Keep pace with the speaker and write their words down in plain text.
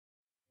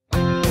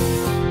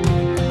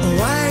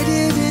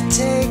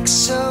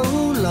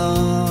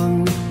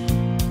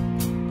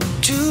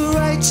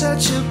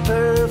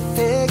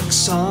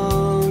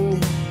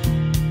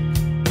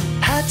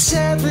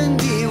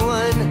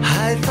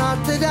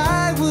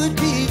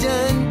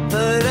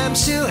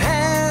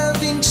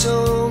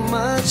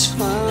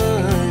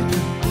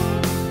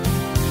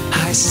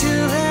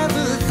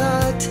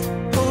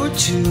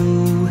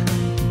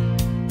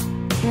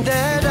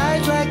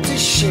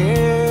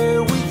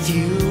share with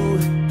you.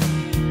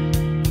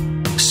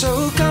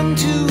 So come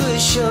to a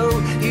show,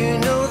 you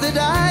know that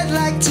I'd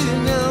like to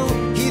know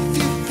if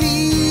you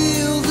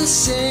feel the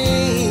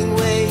same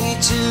way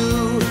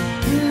too.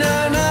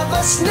 None of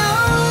us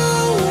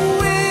know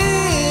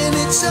when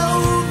it's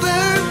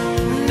over.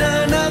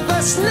 None of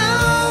us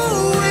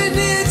know when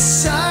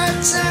it's our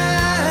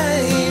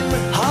time.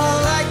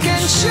 All I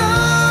can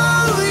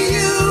show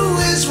you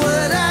is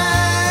what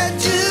I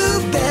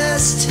do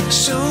best.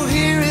 So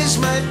here is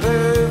my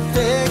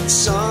perfect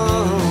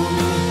song.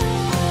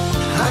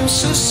 I'm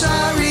so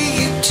sorry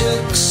it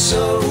took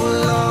so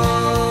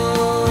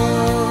long.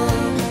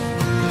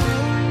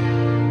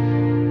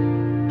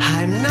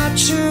 I'm not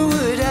sure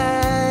what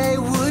I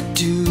would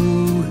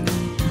do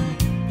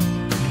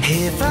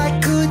if I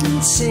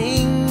couldn't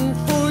sing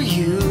for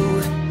you,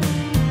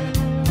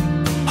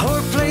 or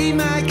play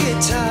my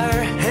guitar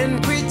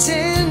and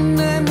pretend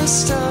I'm a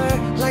star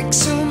like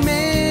so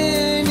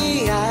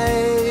many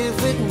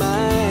I've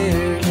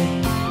admired.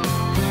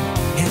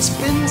 It's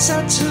been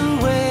such a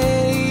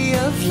way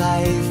of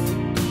life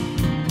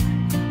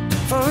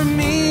for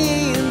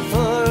me and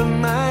for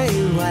my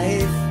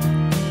wife.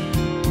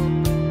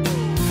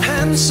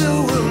 I'm so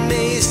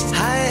amazed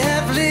I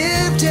have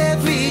lived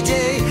every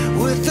day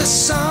with a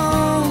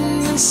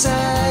song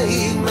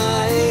inside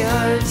my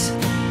heart.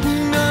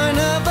 None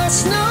of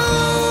us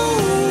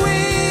know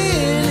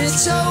when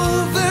it's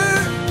over.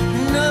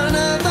 None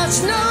of us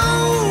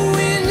know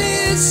when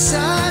it's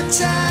our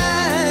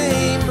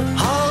time.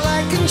 All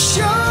I can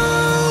show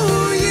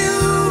you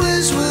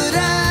is what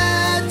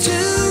I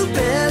do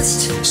best.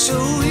 So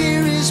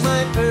here is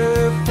my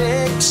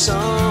perfect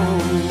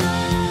song.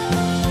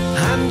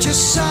 I'm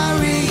just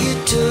sorry it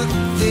took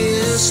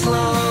this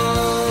long.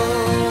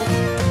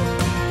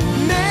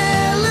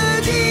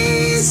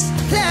 Melodies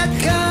that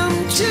come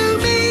to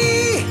me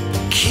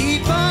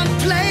keep on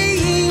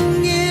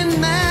playing in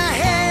my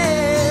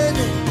head,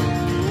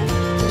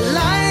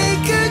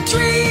 like a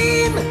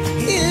dream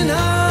in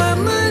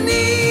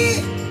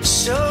harmony,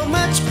 so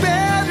much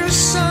better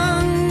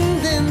sung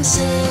than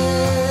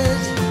said.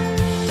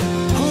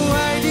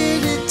 Why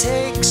did it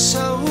take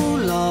so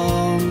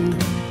long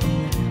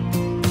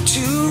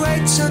to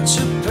write such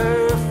a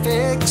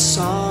perfect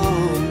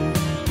song?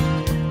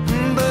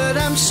 But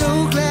I'm so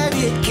glad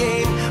it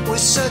came with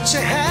such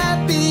a happy